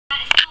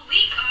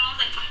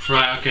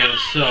Right, okay,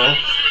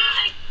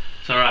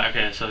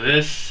 so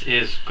this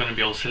is gonna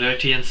be all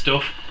silhouette and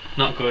stuff.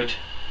 Not good.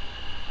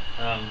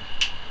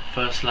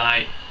 First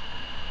light,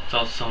 it's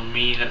also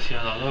me. Let's see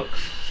how that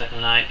looks.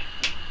 Second light.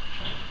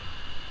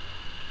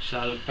 Should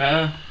that look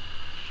better?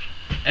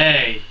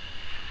 Hey!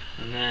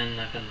 And then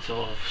I can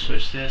sort of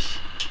switch this.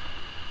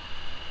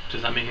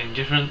 Does that make any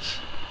difference?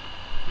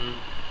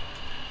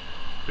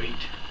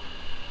 Great.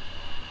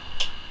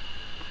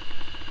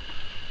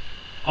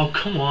 Oh,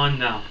 come on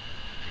now.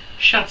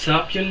 Shut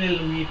up, you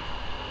little wee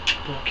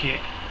bucket.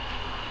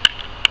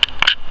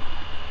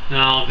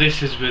 Now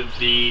this is with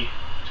the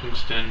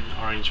tungsten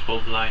orange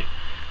bulb light,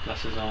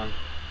 glasses on,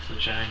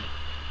 sunshine.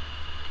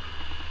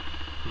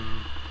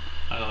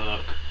 How do I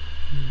look?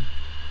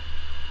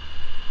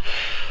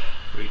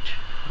 Great.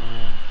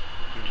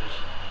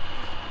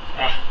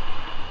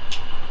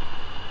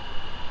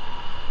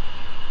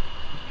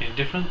 Any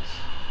difference?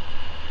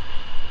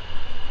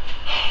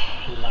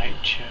 Light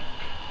check.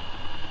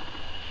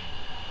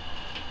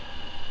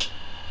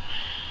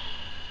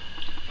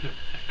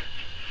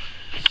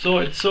 So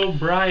it's so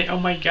bright, oh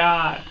my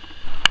god.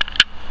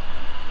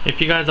 If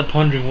you guys are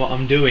pondering what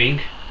I'm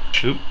doing,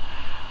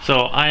 so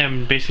I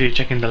am basically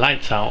checking the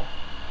lights out.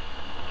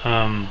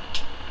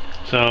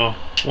 So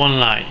one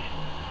light,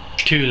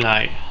 two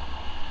light,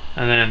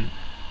 and then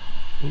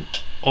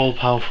all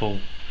powerful,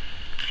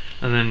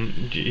 and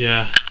then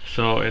yeah,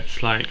 so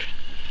it's like,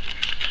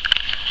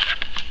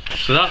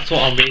 so that's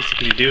what I'm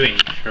basically doing,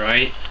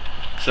 right?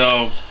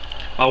 So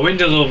our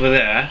window's over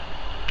there,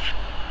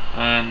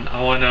 and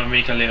I want to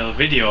make a little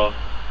video,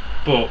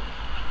 but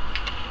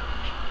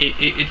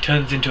it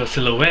turns into a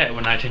silhouette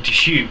when I tend to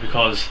shoot,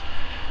 because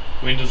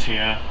windows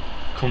here,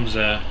 comes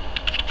there.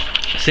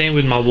 Same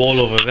with my wall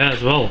over there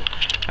as well.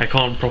 I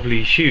can't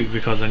properly shoot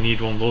because I need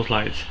one of those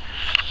lights,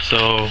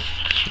 so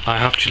I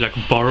have to like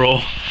borrow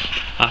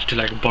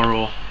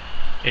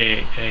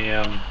a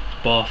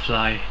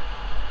BarFly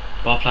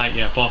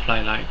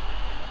light.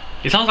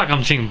 It sounds like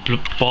I'm saying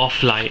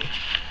BarFly,